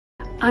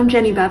I'm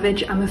Jenny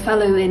Bavidge, I'm a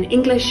fellow in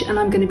English and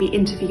I'm going to be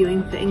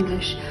interviewing for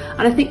English.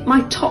 And I think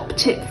my top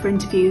tip for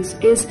interviews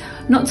is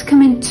not to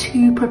come in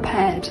too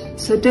prepared.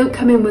 So don't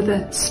come in with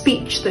a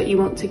speech that you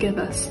want to give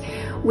us.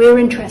 We're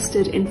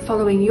interested in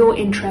following your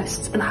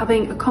interests and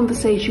having a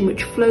conversation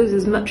which flows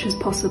as much as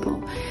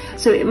possible.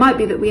 So it might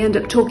be that we end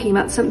up talking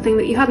about something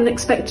that you hadn't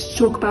expected to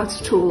talk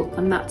about at all,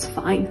 and that's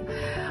fine.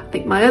 I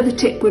think my other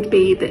tip would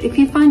be that if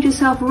you find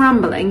yourself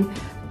rambling,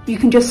 you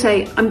can just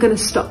say, I'm going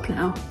to stop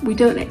now. We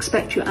don't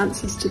expect your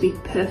answers to be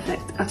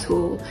perfect at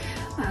all.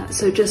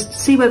 So just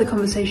see where the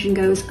conversation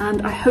goes,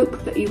 and I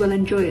hope that you will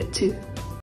enjoy it too.